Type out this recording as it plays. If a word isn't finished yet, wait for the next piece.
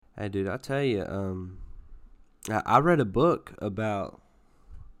Hey, dude, I tell you, I read a book about.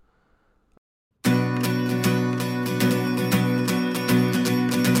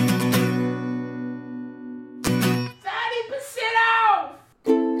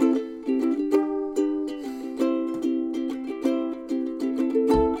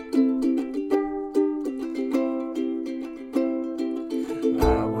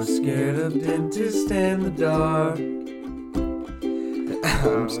 Scared of dentists and the dark.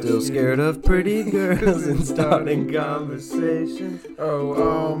 I'm still scared of pretty girls and starting conversations. Oh,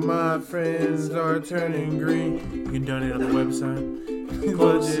 all my friends are turning green. You can donate on the website.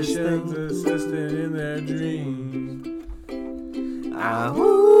 Clinicians assisted in their dreams.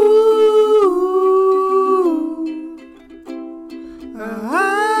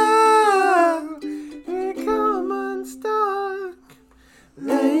 Come unstuck.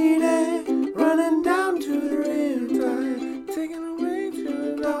 Lady, running down to the riptide, taking away to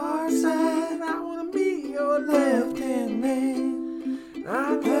the dark side. I wanna be your left-hand man.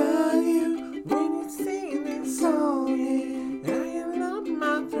 I love you when you sing this song, yeah. Now you love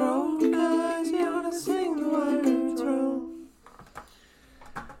my throat, 'cause you wanna sing the words wrong.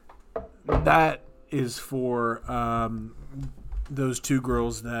 That is for those two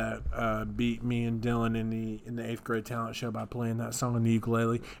girls that beat me and Dylan in the 8th grade talent show by playing that song on the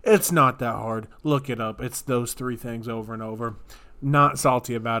ukulele. It's not that hard. Look it up. It's those three things over and over. Not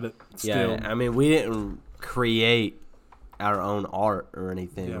salty about it. Still. Yeah, I mean, we didn't create our own art or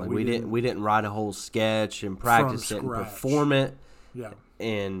anything. Yeah, like we didn't write a whole sketch and practice it and perform it. Yeah.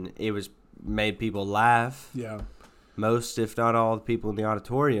 And it was made people laugh. Yeah. Most, if not all, the people in the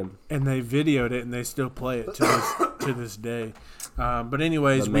auditorium. And they videoed it, and they still play it to this day. But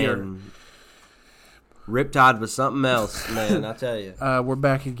anyways, Riptide was something else, man. I tell you. We're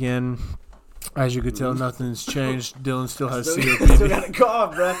back again. As you can tell, nothing's changed. Dylan still has COPD. Still got a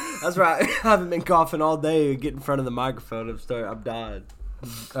cough, bro. That's right. I haven't been coughing all day. Get in front of the microphone. I'm dying.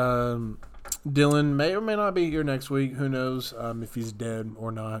 Dylan may or may not be here next week. Who knows if he's dead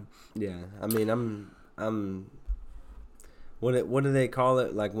or not? Yeah, I mean, I'm. What do they call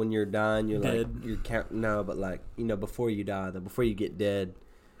it? Like when you're dying, you're dead. Like you're counting. No, but like before you die, before you get dead,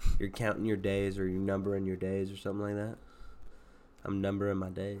 you're counting your days or you're numbering your days or something like that. I'm numbering my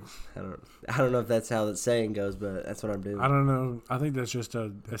days. I don't know if that's how the saying goes, but that's what I'm doing. I don't know. I think that's just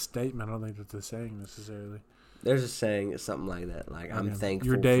a statement. I don't think that's a saying necessarily. There's a saying, it's something like that. Like, I'm thankful.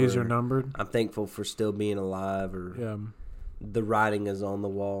 Your days are numbered. I'm thankful for still being alive, or the writing is on the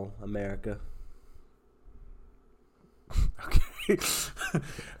wall, America. Okay.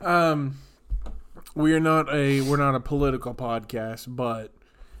 We're not a political podcast, but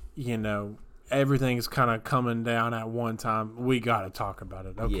everything's kind of coming down at one time. We got to talk about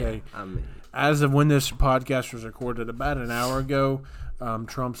it. Okay. Yeah, I mean, as of when this podcast was recorded, about an hour ago,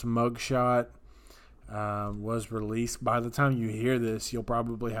 Trump's mugshot was released. By the time you hear this, you'll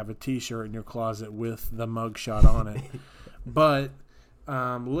probably have a T-shirt in your closet with the mugshot on it. But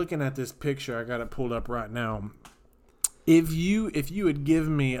looking at this picture, I got it pulled up right now. If you had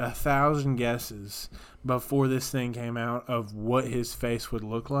given me 1,000 guesses before this thing came out of what his face would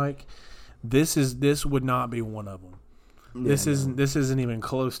look like, this would not be one of them. Yeah, this isn't even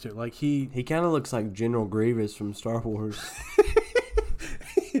close to it. Like he kind of looks like General Grievous from Star Wars.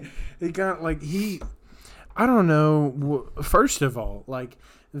 I don't know. First of all, like,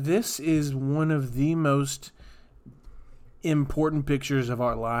 this is one of the most important pictures of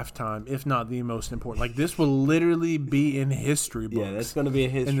our lifetime, if not the most important. Like, this will literally be in history books. Yeah, that's going to be a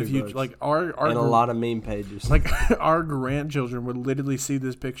history in the future. Books. Like our and a lot of meme pages. Like our grandchildren would literally see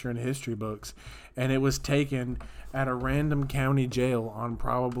this picture in history books, and it was taken at a random county jail on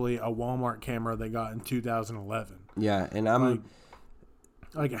probably a Walmart camera they got in 2011. Yeah, and I'm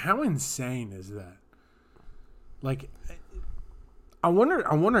like how insane is that? Like, I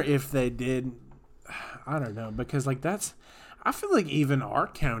wonder if they did. I don't know, because like I feel like even our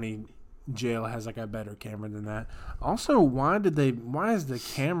county jail has like a better camera than that. Also, why is the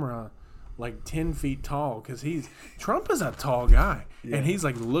camera like 10 feet tall? Because Trump is a tall guy, and he's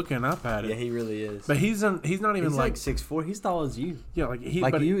like looking up at it. Yeah, he really is. But he's not even he's like 6'4". He's tall as you. Yeah, like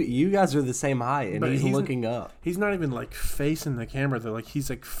you guys are the same height, and he's looking up. He's not even like facing the camera though. Like he's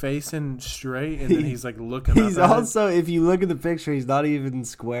like facing straight, and then he's like looking. He's up also, if you look at the picture, he's not even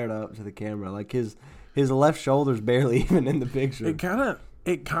squared up to the camera. Like his left shoulder's barely even in the picture. It kind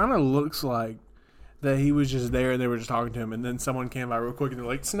of looks like that he was just there and they were just talking to him, and then someone came by real quick and they're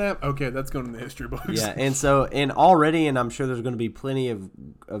like, snap, okay, that's going in the history books. Yeah, and already, and I'm sure there's going to be plenty of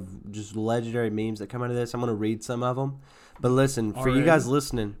just legendary memes that come out of this. I'm going to read some of them. But listen, for you guys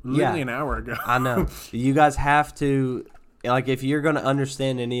listening. Literally an hour ago. I know. You guys have to like if you're gonna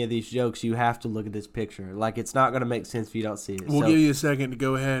understand any of these jokes, you have to look at this picture. Like it's not gonna make sense if you don't see it. We'll give you a second to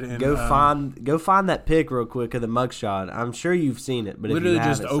go ahead and go find that pic real quick of the mugshot. I'm sure you've seen it, but literally if you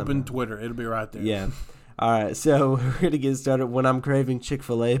just open Twitter, it'll be right there. Yeah. All right, so we're gonna get started. When I'm craving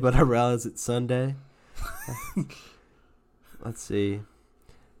Chick-fil-A, but I realize it's Sunday. Let's see.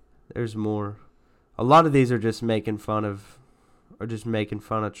 There's more. A lot of these are just making fun of,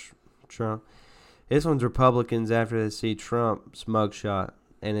 Trump. This one's Republicans after they see Trump's mugshot,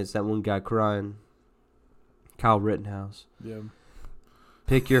 and it's that one guy crying, Kyle Rittenhouse. Yeah.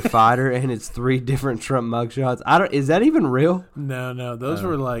 Pick your fighter, and it's 3 different Trump mugshots. Is that even real? No. Those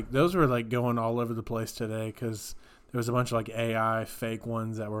were like going all over the place today because there was a bunch of like AI fake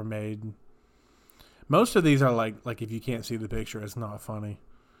ones that were made. Most of these are like if you can't see the picture, it's not funny.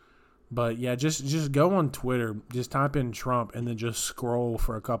 But yeah, just go on Twitter, just type in Trump, and then just scroll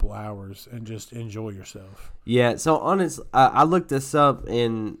for a couple hours and just enjoy yourself. Yeah. So I looked this up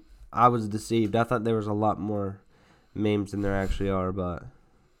and I was deceived. I thought there was a lot more memes than there actually are, but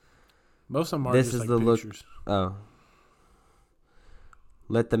most of them are this just is like the pictures. Oh,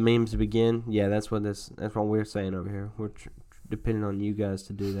 let the memes begin. Yeah, that's what we're saying over here. We're depending on you guys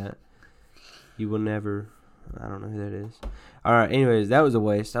to do that. You will never. I don't know who that is. All right. Anyways, that was a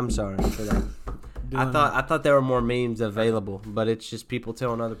waste. I'm sorry for that. I thought there were more memes available, but it's just people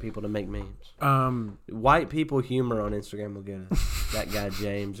telling other people to make memes. White people humor on Instagram will get us. That guy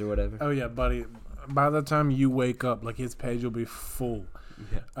James or whatever. Oh yeah, buddy. By the time you wake up, like his page will be full.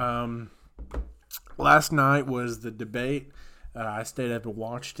 Yeah. Last night was the debate. I stayed up and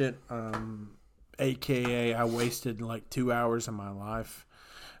watched it. AKA, I wasted like 2 hours of my life.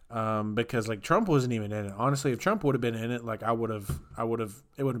 Because like Trump wasn't even in it. Honestly, if Trump would have been in it, like it would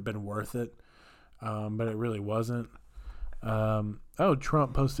have been worth it. But it really wasn't.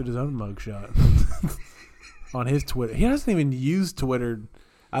 Trump posted his own mugshot on his Twitter. He hasn't even used Twitter.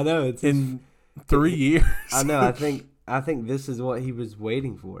 I know it's in 3 years. I know. I think this is what he was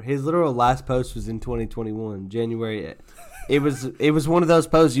waiting for. His literal last post was in 2021, January. It was one of those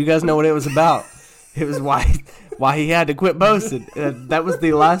posts. You guys know what it was about. It was why he had to quit posting. That was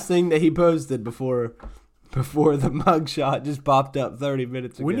the last thing that he posted before the mugshot just popped up 30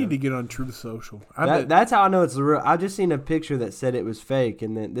 minutes ago. We need to get on Truth Social. That's how I know it's the real. I just seen a picture that said it was fake,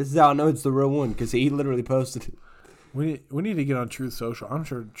 and then this is how I know it's the real one because he literally posted it. We need to get on Truth Social. I'm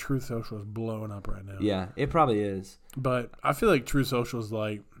sure Truth Social is blowing up right now. Yeah, it probably is. But I feel like Truth Social is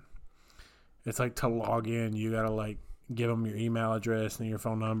like, it's like to log in, you gotta like give them your email address and your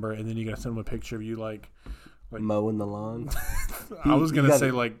phone number, and then you gotta send them a picture of you like mowing the lawn. I was gonna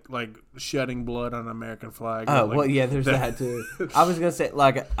say like shedding blood on an American flag. Oh well, yeah, there's that too. I was gonna say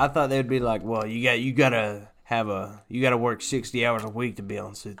like I thought they'd be like, well, you gotta work 60 hours a week to be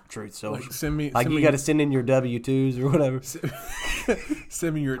on Truth Social. Like, you got to send in your W-2s or whatever.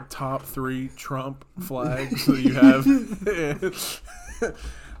 Send me your top 3 Trump flags that you have.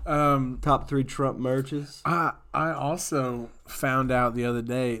 Top 3 Trump merches. I also found out the other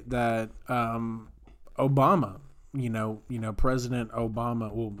day that Obama, President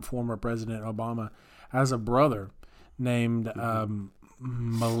Obama, former President Obama, has a brother named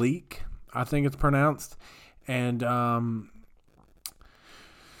Malik, I think it's pronounced. And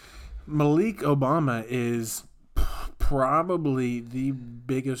Malik Obama is probably the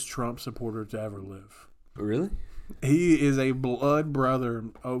biggest Trump supporter to ever live. Really? He is a blood brother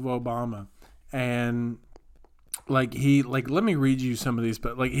of Obama. And let me read you some of these,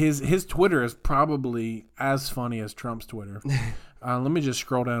 but like his Twitter is probably as funny as Trump's Twitter. Let me just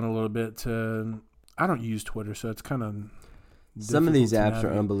scroll down a little bit I don't use Twitter, so it's kind of some of these apps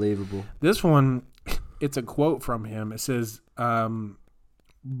are unbelievable. This one, it's a quote from him. It says,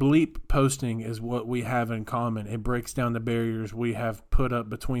 bleep posting is what we have in common. It breaks down the barriers we have put up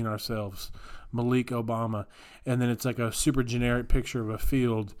between ourselves. Malik Obama. And then it's like a super generic picture of a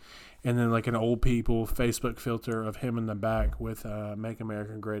field, and then like an old people Facebook filter of him in the back with Make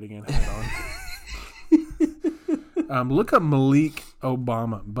America Great Again hat on. Look up Malik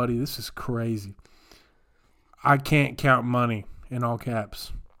Obama. Buddy, this is crazy. I can't count money, in all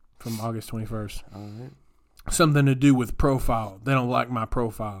caps, from August 21st. All right. Something to do with profile. They don't like my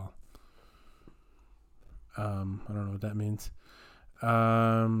profile. I don't know what that means.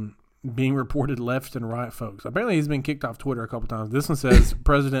 Being reported left and right, folks. Apparently he's been kicked off Twitter a couple times. This one says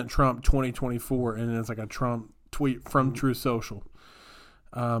President Trump 2024, and then it's like a Trump tweet from Truth Social.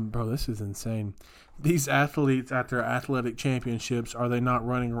 Bro, this is insane. These athletes at their athletic championships, are they not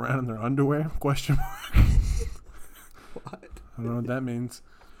running around in their underwear? Question mark. What? I don't know what that means.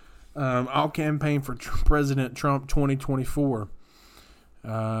 I'll campaign for President Trump 2024.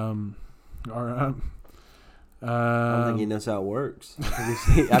 All right. I don't think he knows how it works.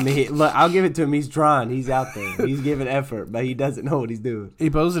 Look, I'll give it to him. He's trying. He's out there. He's giving effort, but he doesn't know what he's doing. He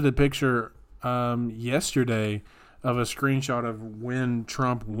posted a picture yesterday of a screenshot of when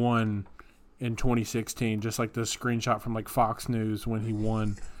Trump won in 2016, just like the screenshot from like Fox News when he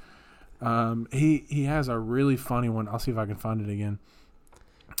won. He has a really funny one. I'll see if I can find it again.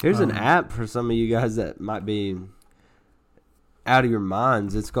 Here's an app for some of you guys that might be out of your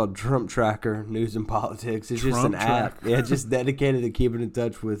minds. It's called Trump Tracker News and Politics. It's just an app. Yeah, just dedicated to keeping in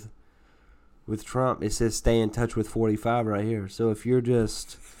touch with Trump. It says stay in touch with 45 right here. So if you're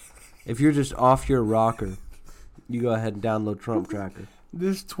just off your rocker, you go ahead and download Trump Tracker.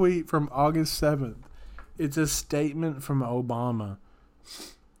 This tweet from August 7th, it's a statement from Obama.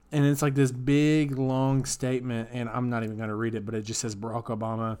 And it's like this big, long statement, and I'm not even going to read it, but it just says Barack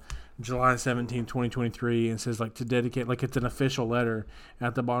Obama, July 17, 2023, and it says like to dedicate, like it's an official letter.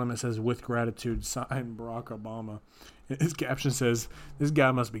 At the bottom it says, with gratitude, signed Barack Obama. And his caption says, this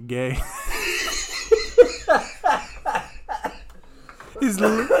guy must be gay. This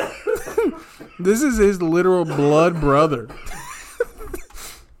is his literal blood brother.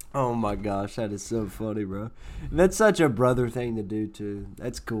 Oh my gosh, that is so funny, bro. That's such a brother thing to do too.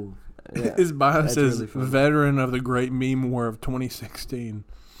 That's cool. Yeah, his bio says really veteran of the great meme war of 2016.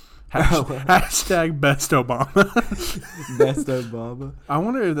 Hashtag best Obama. Best Obama. I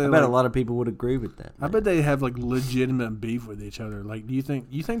wonder if they. I bet a lot of people would agree with that. Man. I bet they have like legitimate beef with each other. Like, do you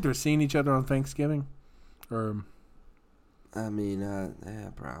think they're seeing each other on Thanksgiving, or? I mean,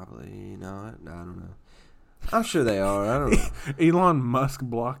 yeah, probably. You know, I don't know. I'm sure they are. I don't know. Elon Musk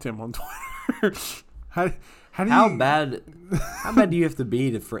blocked him on Twitter. How bad do you have to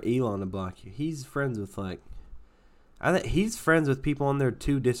be for Elon to block you? He's friends with he's friends with people on there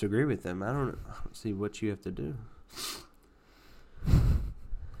to disagree with him. I don't see what you have to do.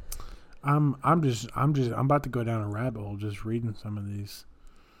 I'm about to go down a rabbit hole just reading some of these.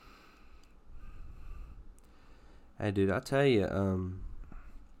 Hey, dude, I'll tell you.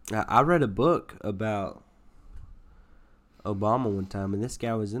 I read a book about Obama one time, and this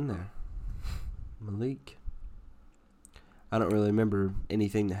guy was in there, Malik. I don't really remember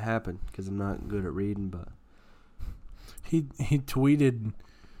anything that happened because I'm not good at reading, but he tweeted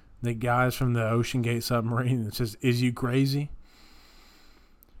the guys from the Ocean Gate submarine that says, "Is you crazy?"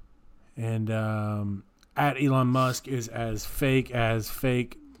 And at Elon Musk is as fake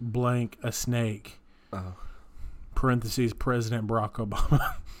blank a snake. Oh. Parentheses President Barack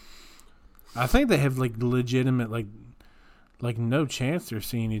Obama. I think they have like legitimate like no chance they're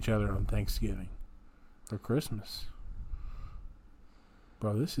seeing each other on Thanksgiving or Christmas.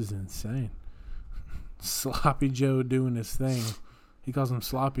 Bro, this is insane. Sloppy Joe doing his thing. He calls him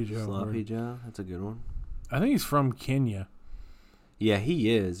Sloppy Joe. Sloppy Joe? That's a good one. I think he's from Kenya. Yeah,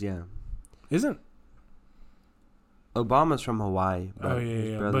 he is, yeah. Isn't Obama's from Hawaii. But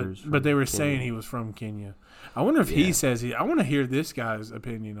but they were saying he was from Kenya. I wonder if he says I want to hear this guy's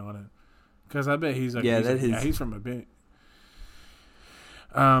opinion on it. Because I bet he's like, he's from a bit.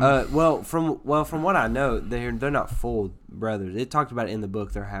 Well, from what I know, they're not full brothers. It talked about it in the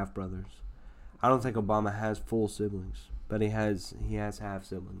book. They're half brothers. I don't think Obama has full siblings, but he has half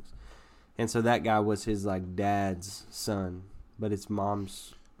siblings, and so that guy was his like dad's son, but his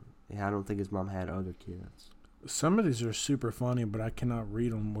mom's. I don't think his mom had other kids. Some of these are super funny, but I cannot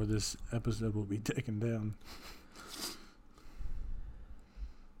read them, or this episode will be taken down.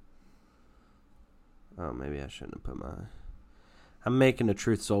 Oh, maybe I shouldn't have put my... I'm making a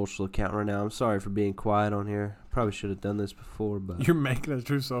Truth Social account right now. I'm sorry for being quiet on here. Probably should have done this before, but... You're making a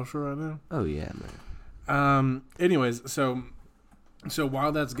Truth Social right now? Oh, yeah, man. Anyways, so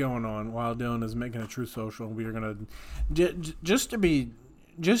while that's going on, while Dylan is making a Truth Social, we are going to... Just to be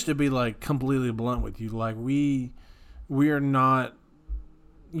like completely blunt with you, like we are not,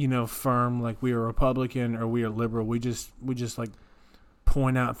 firm, like we are Republican or we are liberal. We just like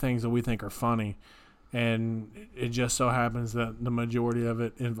point out things that we think are funny. And it just so happens that the majority of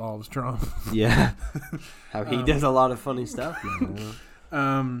it involves Trump. Yeah. How he does a lot of funny stuff,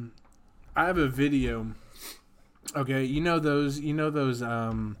 man. I have a video. Okay, those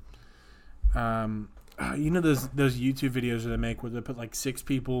those YouTube videos that they make where they put like 6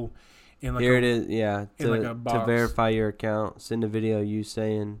 people in like Here it is, yeah. Like a box. To verify your account, send a video you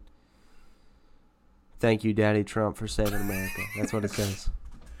saying, "Thank you, Daddy Trump, for saving America." That's what it says.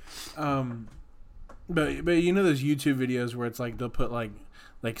 But those YouTube videos where it's like they'll put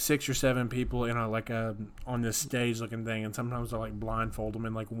like 6 or 7 people in on this stage looking thing, and sometimes they'll like blindfold them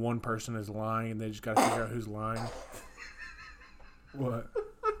and like one person is lying and they just got to figure out who's lying. What?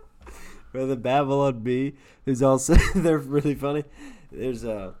 Or the Babylon Bee, who's also they're really funny. There's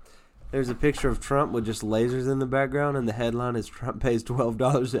There's a picture of Trump with just lasers in the background, and the headline is Trump pays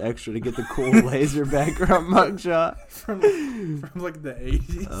 $12 extra to get the cool laser background mugshot. from like the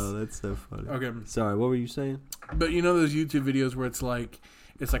 80s. Oh, that's so funny. Okay. Sorry, what were you saying? But you know those YouTube videos where it's like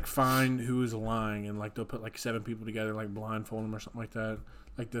find who is lying, and like they'll put like 7 people together, like blindfold them or something like that.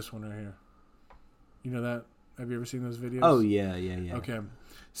 Like this one right here. You know that? Have you ever seen those videos? Oh, yeah. Okay.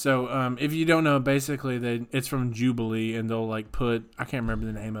 So if you don't know, basically it's from Jubilee, and they'll like put, I can't remember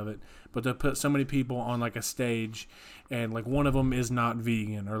the name of it, but they'll put so many people on like a stage, and like one of them is not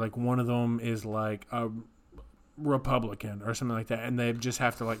vegan, or like one of them is like a Republican or something like that, and they just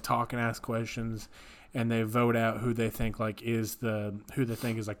have to like talk and ask questions, and they vote out who they think is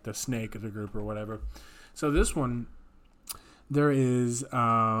like the snake of the group or whatever. So this one, there is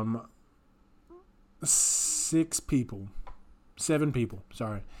 7 people,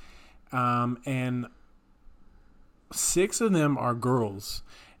 sorry. And 6 of them are girls,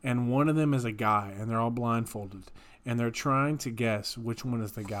 and one of them is a guy, and they're all blindfolded, and they're trying to guess which one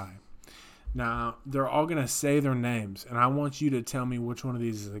is the guy. Now, they're all going to say their names, and I want you to tell me which one of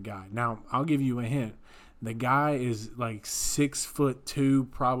these is the guy. Now, I'll give you a hint. The guy is like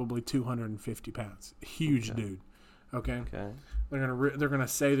 6'2", probably 250 pounds. Huge dude. Okay? They're gonna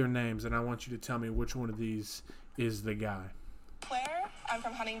say their names, and I want you to tell me which one of these is the guy. Claire, I'm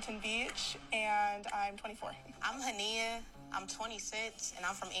from Huntington Beach, and I'm 24. I'm Hania, I'm 26, and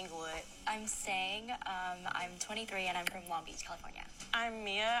I'm from Inglewood. I'm Sang, I'm 23, and I'm from Long Beach, California. I'm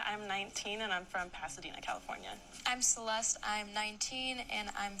Mia, I'm 19, and I'm from Pasadena, California. I'm Celeste, I'm 19, and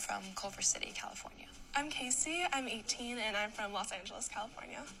I'm from Culver City, California. I'm Casey, I'm 18, and I'm from Los Angeles,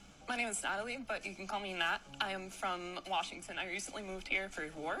 California. My name is Natalie, but you can call me Nat. I am from Washington. I recently moved here for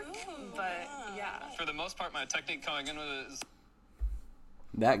work, but yeah. For the most part, my technique coming in was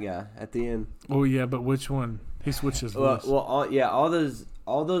That guy at the end. Oh yeah, but which one? He switched his voice. Well,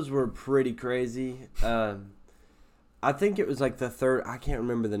 all those were pretty crazy. I think it was like the third. I can't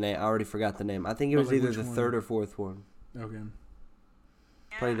remember the name. I already forgot the name. I think it was either the third or fourth one. Okay.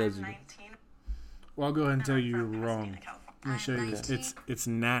 Play those again. Well, I'll go ahead and tell you you're wrong. Let me show you this. It's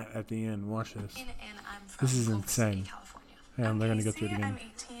Nat at the end. Watch this. This is insane. Yeah, they're gonna go through it again. I'm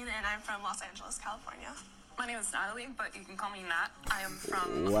 18, and I'm from Los Angeles, California. My name is Natalie, but you can call me Nat. I am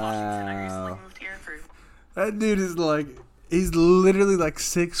from Wow. Washington. I recently moved here for... That dude is like, he's literally like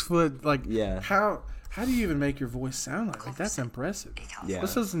 6 foot. Like, Yeah. How do you even make your voice sound like that? Like, that's impressive. Yeah.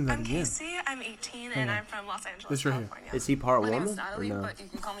 Let's listen to that I'm again. Casey, I'm 18, and I'm from Los Angeles, This right here. California. Is he part My name is woman or Natalie, no? but you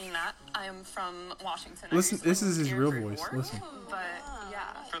can call me Nat. I am from Washington. I Listen, recently this is moved his here real for voice. work, Listen. But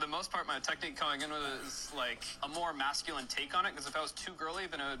yeah. for the most part, my technique coming in was like a more masculine take on it. Because if I was too girly,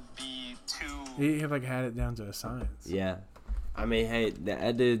 then it would be too. He had it down to a science. Yeah. I mean, hey,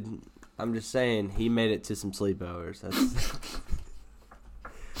 that dude. I'm just saying, he made it to some sleepovers.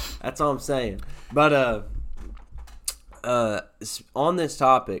 That's all I'm saying. But on this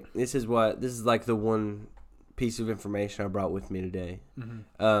topic, this is like the one piece of information I brought with me today.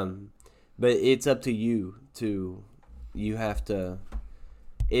 Mm-hmm. But it's up to you to. You have to.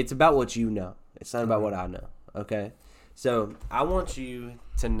 It's about what you know. It's not about what I know. Okay. So I want you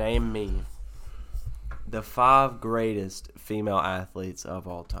to name me the 5 greatest female athletes of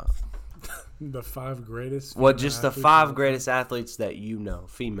all time. The 5 greatest? Well, just the 5 greatest athletes that you know.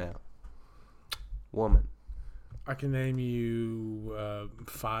 Female. Woman. I can name you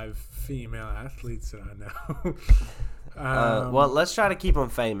 5 female athletes that I know. Well, let's try to keep them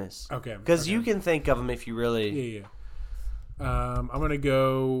famous. Okay. Because you can think of them if you really... Yeah. I'm going to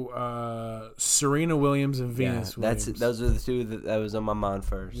go Serena Williams and Venus Williams. Those are the 2 that was on my mind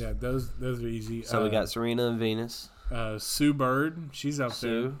first. Yeah, those are easy. So we got Serena and Venus. Sue Bird, she's up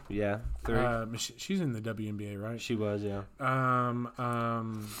Sue, yeah, 3. She's in the WNBA, right? She was, yeah.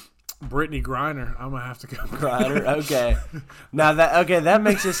 Brittany Griner, I'm gonna have to go. Griner, okay. Now that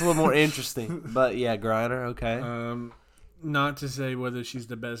makes this a little more interesting. But yeah, Griner, okay. Not to say whether she's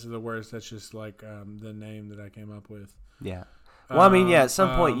the best or the worst. That's just like the name that I came up with. Yeah. Well, I mean, yeah. At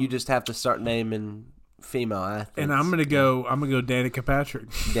some point, you just have to start naming female athletes. And I'm gonna go Danica Patrick.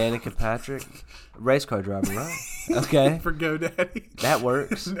 Danica Patrick, race car driver, right? Okay. For GoDaddy. That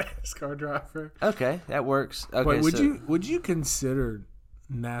works. NASCAR driver. Okay, that works. Okay. But would you consider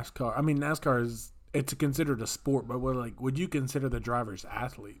NASCAR? I mean, NASCAR it's considered a sport, but would you consider the drivers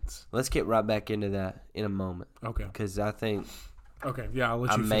athletes? Let's get right back into that in a moment. Okay. Because I think. Okay, yeah, I'll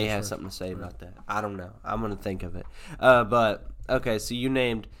let you. I may have something to say about that. I don't know. I'm gonna think of it. But okay, so you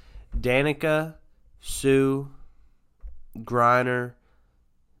named Danica, Sue, Griner,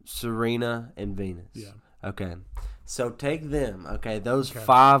 Serena, and Venus. Yeah. Okay. So take them, okay, those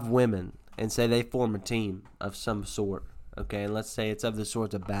 5 women, and say they form a team of some sort, Okay, and let's say it's of the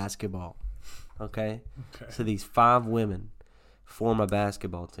sorts of basketball. Okay? Okay. So these 5 women form a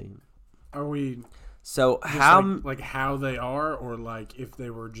basketball team. Are we So just how like how they are, or like if they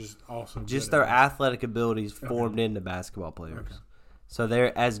were just also just good their at it? athletic abilities formed into basketball players. Okay. So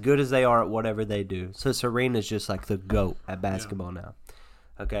they're as good as they are at whatever they do. So Serena's just like the GOAT at basketball now.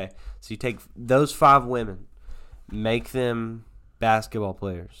 Okay? So you take those 5 women, make them basketball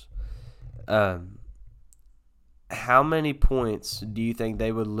players. How many points do you think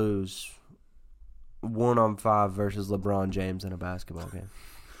they would lose 1-on-5 versus LeBron James in a basketball game?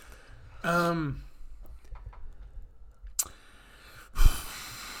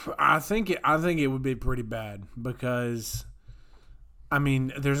 I think it would be pretty bad because, I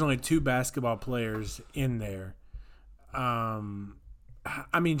mean, there's only 2 basketball players in there. I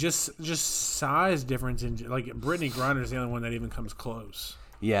mean, just size difference in like Brittany Griner's the only one that even comes close.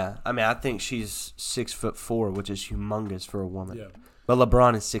 Yeah, I mean, I think she's 6'4", which is humongous for a woman. Yeah. But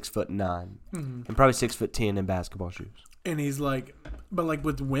LeBron is 6'9", and probably 6'10" in basketball shoes. And he's like, but like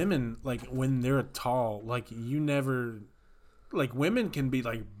with women, like when they're tall, like you never, like women can be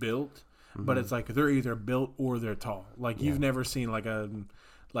like built, but it's like they're either built or they're tall. Like you've never seen like a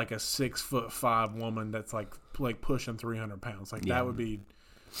 6'5" woman that's like pushing 300 pounds. Like that would be,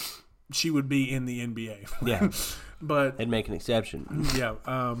 she would be in the NBA. Yeah, but they'd make an exception. yeah,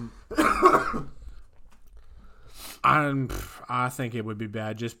 I think it would be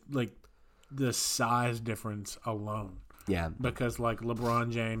bad, just like the size difference alone. Yeah, Because like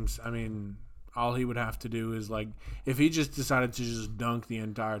LeBron James, I mean, all he would have to do is like if he just decided to just dunk the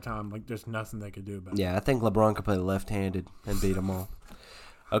entire time, like there's nothing they could do about it. yeah, I think LeBron could play left-handed and beat them all.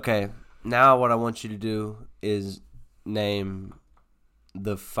 Okay, now what I want you to do is name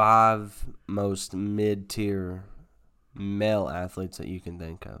the 5 most mid-tier male athletes that you can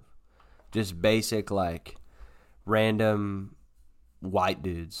think of. Just basic, like, random white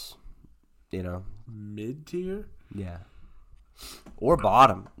dudes, you know? Mid tier? Yeah. Or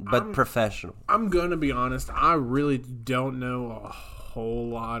bottom, but professional. I'm gonna be honest. I really don't know a whole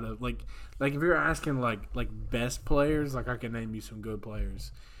lot of like if you're asking like best players, like I can name you some good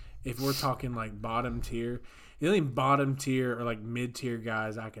players. If we're talking like bottom tier, the only bottom tier or like mid tier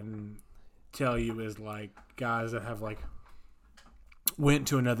guys I can tell you is like guys that have like went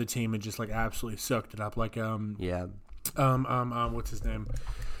to another team and just like absolutely sucked it up. Like what's his name?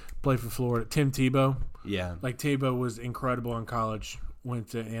 Played for Florida. Tim Tebow. Yeah. Like Tebow was incredible in college. Went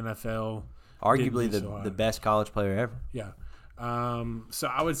to NFL. Arguably the best college player ever. Yeah. So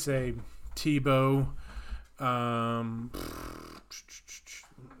I would say Tebow,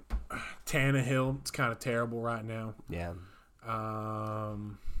 Tannehill. It's kind of terrible right now. Yeah. I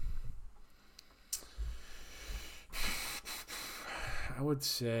would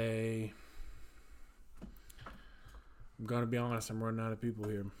say, I'm gonna be honest, I'm running out of people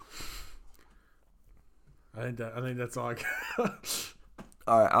here. I think that's all I got.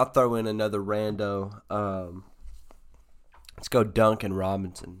 All right, I'll throw in another rando. Let's go Duncan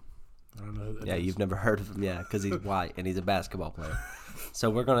Robinson. I don't know who that Yeah, is. you've never heard of him, because he's white and he's a basketball player. So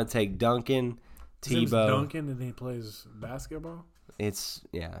we're gonna take Duncan, His name's Tebow. Duncan, and he plays basketball. It's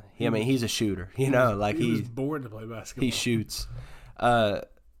I mean, he's a shooter. He was born to play basketball. he shoots. I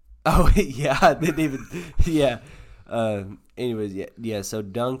didn't even. Yeah. Anyways, yeah. So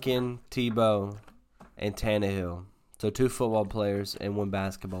Duncan, Tebow, and Tannehill. So 2 football players and 1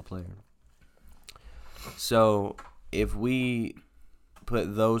 basketball player. So if we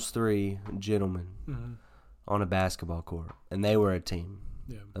put those 3 gentlemen on a basketball court, and they were a team,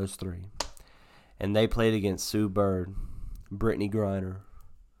 those 3, and they played against Sue Bird, Brittany Griner,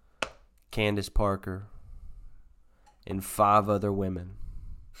 Candace Parker, and 5 other women,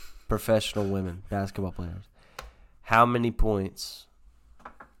 professional women, basketball players, how many points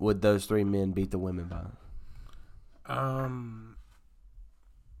would those 3 men beat the women by?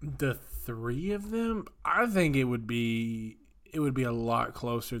 The 3 of them, I think it would be a lot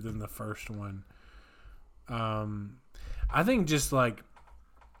closer than the first one. I think just like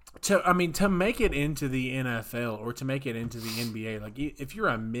to make it into the NFL or to make it into the NBA, like if you're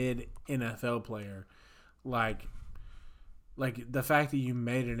a mid NFL player, like the fact that you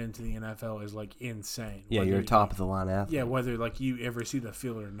made it into the NFL is like insane. Yeah, you're a top of the line athlete. Yeah, whether like you ever see the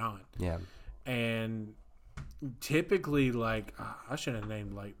field or not. Yeah. And typically, like I should have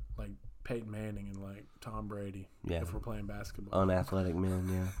named like Peyton Manning and like Tom Brady. Yeah. If we're playing basketball, Unathletic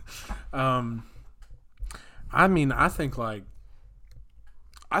men. Yeah. I mean, I think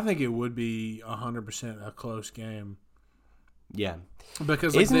it would be 100% a close game. Yeah.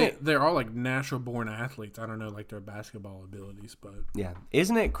 Because like, they're all like natural born athletes. I don't know like their basketball abilities, but yeah,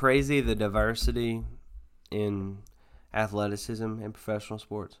 isn't it crazy the diversity in athleticism in professional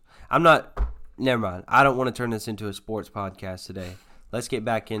sports. I'm not. Never mind. I don't want to turn this into a sports podcast today. Let's get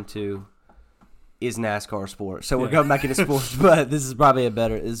back into is NASCAR sport. So we're going back into sports, but this is probably a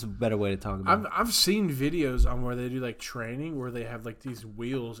better way to talk about it. I've seen videos on where they do like training where they have like these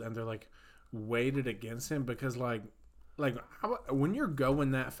wheels and they're like weighted against him because like when you're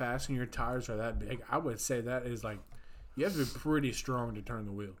going that fast and your tires are that big, I would say that is like you have to be pretty strong to turn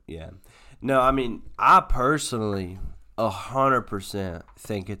the wheel. Yeah. No, I mean, I personally 100%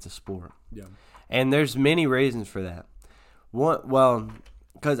 think it's a sport. Yeah. And there's many reasons for that.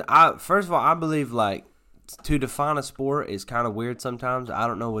 Because first of all, I believe like to define a sport is kind of weird sometimes. I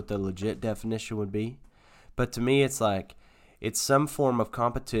don't know what the legit definition would be, but to me, it's like it's some form of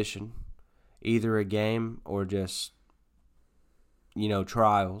competition, either a game or just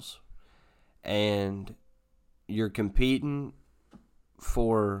trials, and you're competing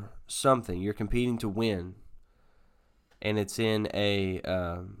for something. You're competing to win, and it's in a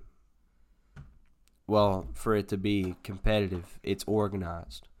for it to be competitive, it's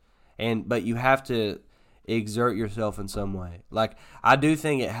organized. But you have to exert yourself in some way. Like, I do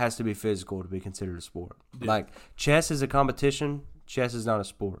think it has to be physical to be considered a sport. Yeah. Like, chess is a competition. Chess is not a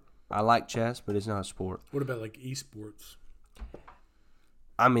sport. I like chess, but it's not a sport. What about, like, esports?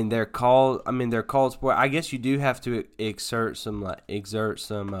 I mean, they're called sport. I guess you do have to exert some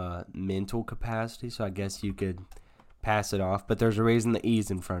mental capacity, so I guess you could pass it off, but there's a reason the E's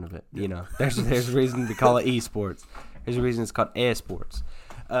in front of it. There's a reason to call it esports. There's a reason it's called esports.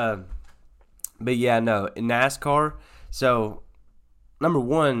 But yeah, no, in NASCAR. So number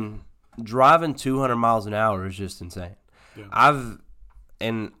one, driving 200 miles an hour is just insane.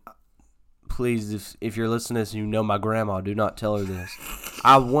 Yeah. Please, if you're listening to this and you know my grandma, do not tell her this.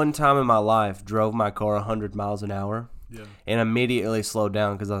 I one time in my life drove my car 100 miles an hour and immediately slowed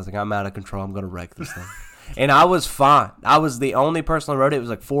down because I was like, I'm out of control. I'm going to wreck this thing. And I was fine. I was the only person on the road. It was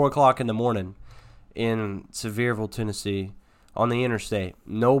like 4 o'clock in the morning in Sevierville, Tennessee, on the interstate.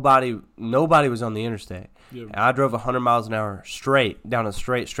 Nobody was on the interstate. Yeah. And I drove 100 miles an hour straight down a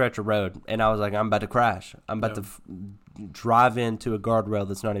straight stretch of road, and I was like, I'm about to crash. I'm about to drive into a guardrail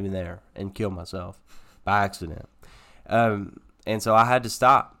that's not even there and kill myself by accident. And so I had to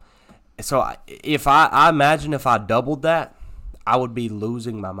stop. So I imagine if I doubled that, I would be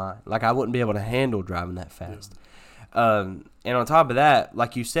losing my mind. Like, I wouldn't be able to handle driving that fast. Yeah. And on top of that,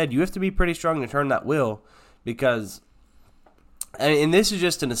 like you said, you have to be pretty strong to turn that wheel because, and this is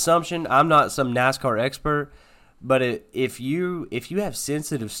just an assumption. I'm not some NASCAR expert, but if you have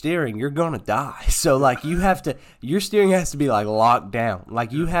sensitive steering, you're going to die. So, like, your steering has to be, like, locked down.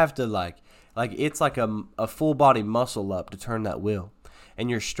 Like, you have to, like it's like a full-body muscle up to turn that wheel.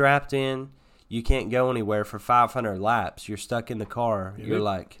 And you're strapped in. You can't go anywhere for 500 laps. You're stuck in the car.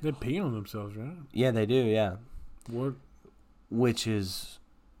 Yeah, they pee on themselves, right? Yeah, they do. Yeah. What? Which is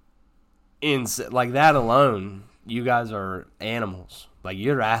insane. Like, that alone, you guys are animals. Like,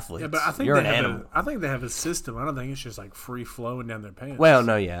 you're athletes. Yeah, but I think you're an animal. I think they have a system. I don't think it's just like free flowing down their pants. Well,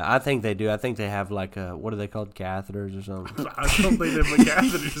 no, yeah, I think they do. I think they have like what are they called, catheters or something? I don't think they put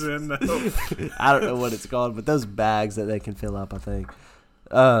catheters in. No. I don't know what it's called, but those bags that they can fill up, I think.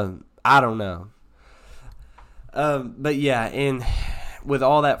 I don't know. But yeah, and with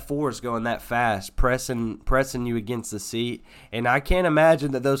all that force going that fast, pressing you against the seat, and I can't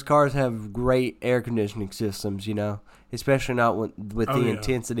imagine that those cars have great air conditioning systems, especially not with the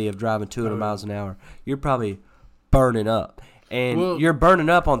intensity of driving 200 miles an hour. You're probably burning up, and you're burning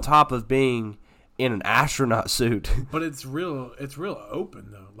up on top of being in an astronaut suit. But it's real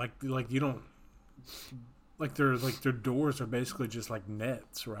open though. Like you don't. Like their doors are basically just like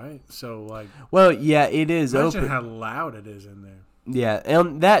nets, right? So like, well, yeah, it is imagine open. How loud it is in there. Yeah,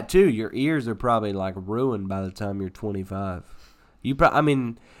 and that too. Your ears are probably like ruined by the time you're 25.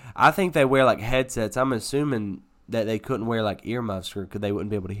 I think they wear like headsets. I'm assuming that they couldn't wear like earmuffs because they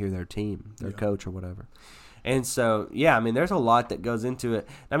wouldn't be able to hear their team, their coach or whatever. And so, yeah, there's a lot that goes into it.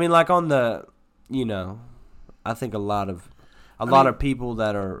 Like on the, I think a lot of people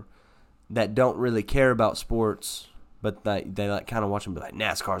that don't really care about sports, but they like kind of watch them be like,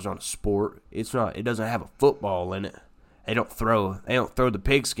 NASCAR's not a sport. It's not. It doesn't have a football in it. They don't throw the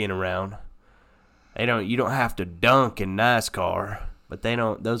pigskin around. You don't have to dunk in NASCAR. But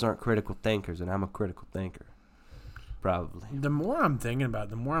those aren't critical thinkers, and I'm a critical thinker. Probably. The more I'm thinking about it,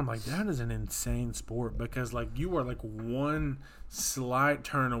 the more I'm like, that is an insane sport because like you are like one slight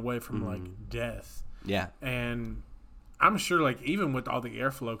turn away from like death. Yeah. And I'm sure, like, even with all the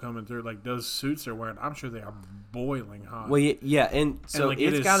airflow coming through, like, those suits they're wearing, I'm sure they are boiling hot. Well, yeah, and so like,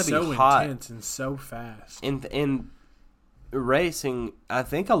 it's got to be so hot. Intense and so fast. And racing, I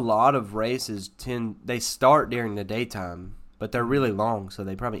think a lot of races they start during the daytime, but they're really long, so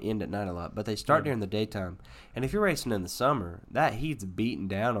they probably end at night a lot. But they start during the daytime. And if you're racing in the summer, that heat's beating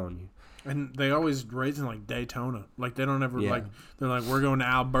down on you. And they always race in, like, Daytona. Like, they don't ever, like, they're like, we're going to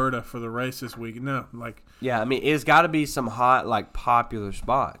Alberta for the race this week. No, like. Yeah, I mean, it's got to be some hot, like, popular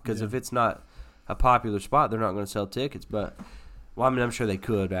spot. Because if it's not a popular spot, they're not going to sell tickets. But, well, I mean, I'm sure they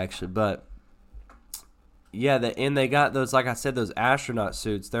could, actually. But, yeah, and they got those, like I said, those astronaut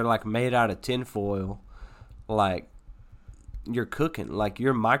suits. They're, like, made out of tinfoil. Like, you're cooking. Like,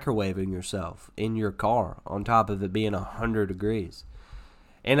 you're microwaving yourself in your car on top of it being 100 degrees.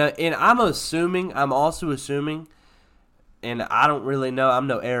 And I'm also assuming, and I don't really know, I'm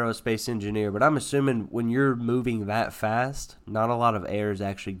no aerospace engineer, but I'm assuming when you're moving that fast, not a lot of air is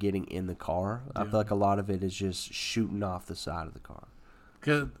actually getting in the car. I feel like a lot of it is just shooting off the side of the car.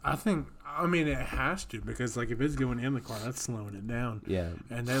 Cause I mean, it has to, because, like, if it's going in the car, that's slowing it down. Yeah.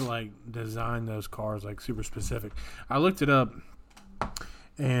 And they, like, design those cars, like, super specific. I looked it up,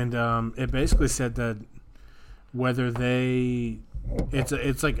 and it basically said that whether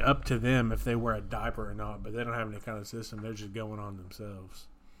it's like up to them if they wear a diaper or not, but they don't have any kind of system. They're just going on themselves.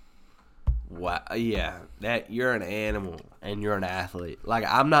 Wow, yeah, that you're an animal and you're an athlete. Like,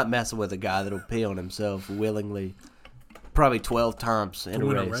 I'm not messing with a guy that'll pee on himself willingly, probably 12 times in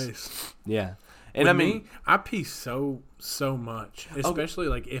a race. Yeah, and With me, I pee so much, especially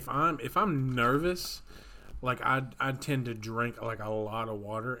like if I'm nervous. Like, I tend to drink, like, a lot of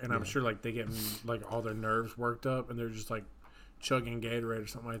water, and I'm sure, like, they get, like, all their nerves worked up, and they're just, like, chugging Gatorade or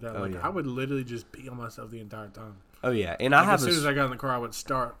something like that. I would literally just pee on myself the entire time. Oh, yeah. And like, as soon as I got in the car, I would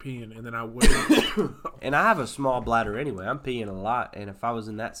start peeing, and then I wouldn't. And I have a small bladder anyway. I'm peeing a lot, and if I was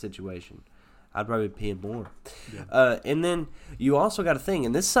in that situation, I'd probably be peeing more. Yeah. And then you also got to think,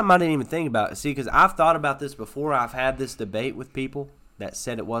 and this is something I didn't even think about. See, because I've thought about this before. I've had this debate with people that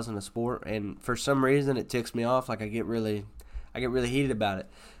said it wasn't a sport, and for some reason it ticks me off. Like, I get really heated about it.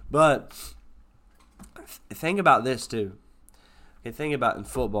 But think about this too. Okay, think about in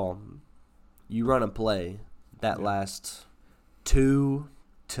football, you run a play that lasts 2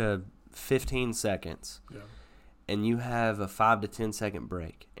 to 15 seconds, and you have a 5 to 10 second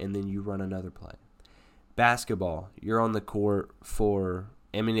break, and then you run another play. Basketball, you're on the court for,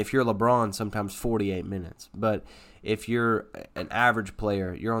 I mean, if you're LeBron, sometimes 48 minutes, but if you're an average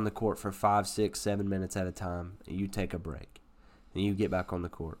player, you're on the court for 5, 6, 7 minutes at a time. And you take a break, and you get back on the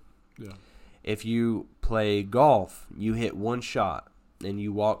court. Yeah. If you play golf, you hit one shot, and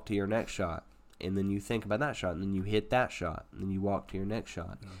you walk to your next shot, and then you think about that shot, and then you hit that shot, and then you walk to your next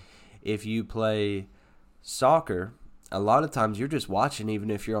shot. Yeah. If you play soccer, a lot of times you're just watching.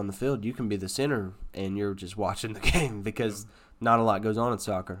 Even if you're on the field, you can be the center, and you're just watching the game because not a lot goes on in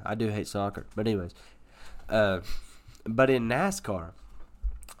soccer. I do hate soccer, but anyways. But in NASCAR,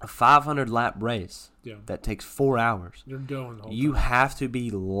 a 500-lap race that takes 4 hours, you're going the whole you time. have to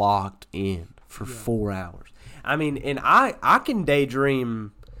be locked in for 4 hours. I mean, and I can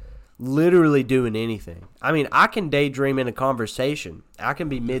daydream literally doing anything. I mean, I can daydream in a conversation. I can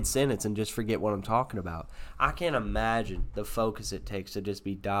be mid-sentence and just forget what I'm talking about. I can't imagine the focus it takes to just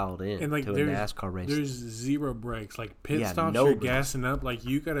be dialed in and, like, to a NASCAR race. There's zero breaks. Like, pit stops, you're gassing up. Like,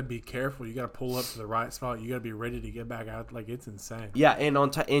 you got to be careful. You got to pull up to the right spot. You got to be ready to get back out. Like, it's insane. Yeah, and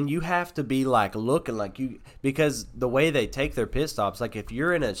and you have to be, like, looking like you – because the way they take their pit stops, like, if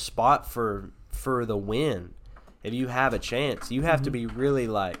you're in a spot for the win, if you have a chance, you have to be really,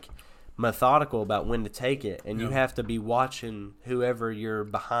 like – methodical about when to take it, and you have to be watching whoever you're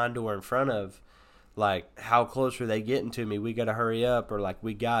behind or in front of, like, how close are they getting to me, we got to hurry up, or like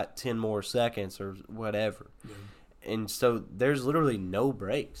we got 10 more seconds or whatever. And so there's literally no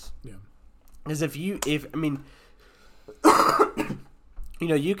breaks, because if I mean you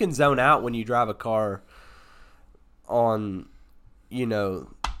know, you can zone out when you drive a car on, you know,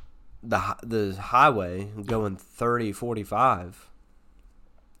 the highway going 30, 45.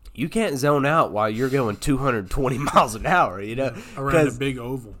 You can't zone out while you're going 220 miles an hour, you know. Around a big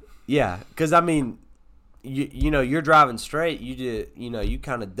oval. Yeah, because, I mean, you know, you're driving straight. You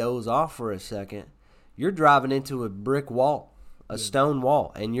kind of doze off for a second. You're driving into a brick wall, a stone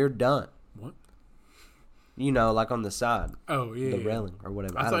wall, and you're done. What? You know, like on the side. Oh, yeah. The railing or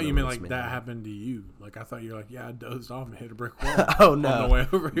whatever. I thought you meant like that happened to you. Like, I thought you were like, yeah, I dozed off and hit a brick wall. Oh, no. On the way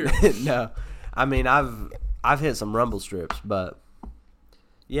over here. No. I mean, I've hit some rumble strips, but...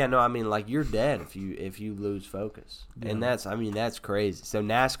 Yeah, no, I mean, like, you're dead if you lose focus. And that's crazy. So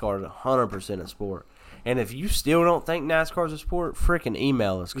NASCAR is 100% a sport. And if you still don't think NASCAR is a sport, freaking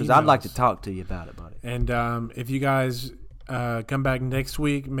email us, because I'd like to talk to you about it, buddy. And if you guys come back next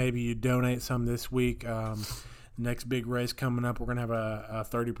week, maybe you donate some this week. next big race coming up, we're going to have a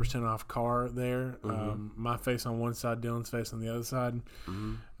 30% off car there. My face on one side, Dylan's face on the other side.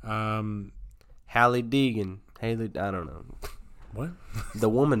 Haley Deegan. Haley, I don't know. What? The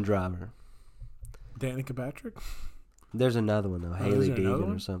woman driver. Danica Patrick? There's another one, though. Oh, Haley is there another Deegan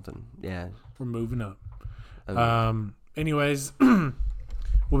one? or something. Yeah. We're moving up. Okay. Anyways,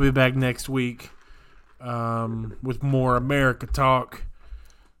 we'll be back next week with more America talk.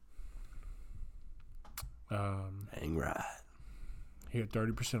 Hang right. Here,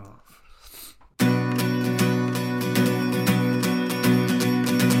 30% off.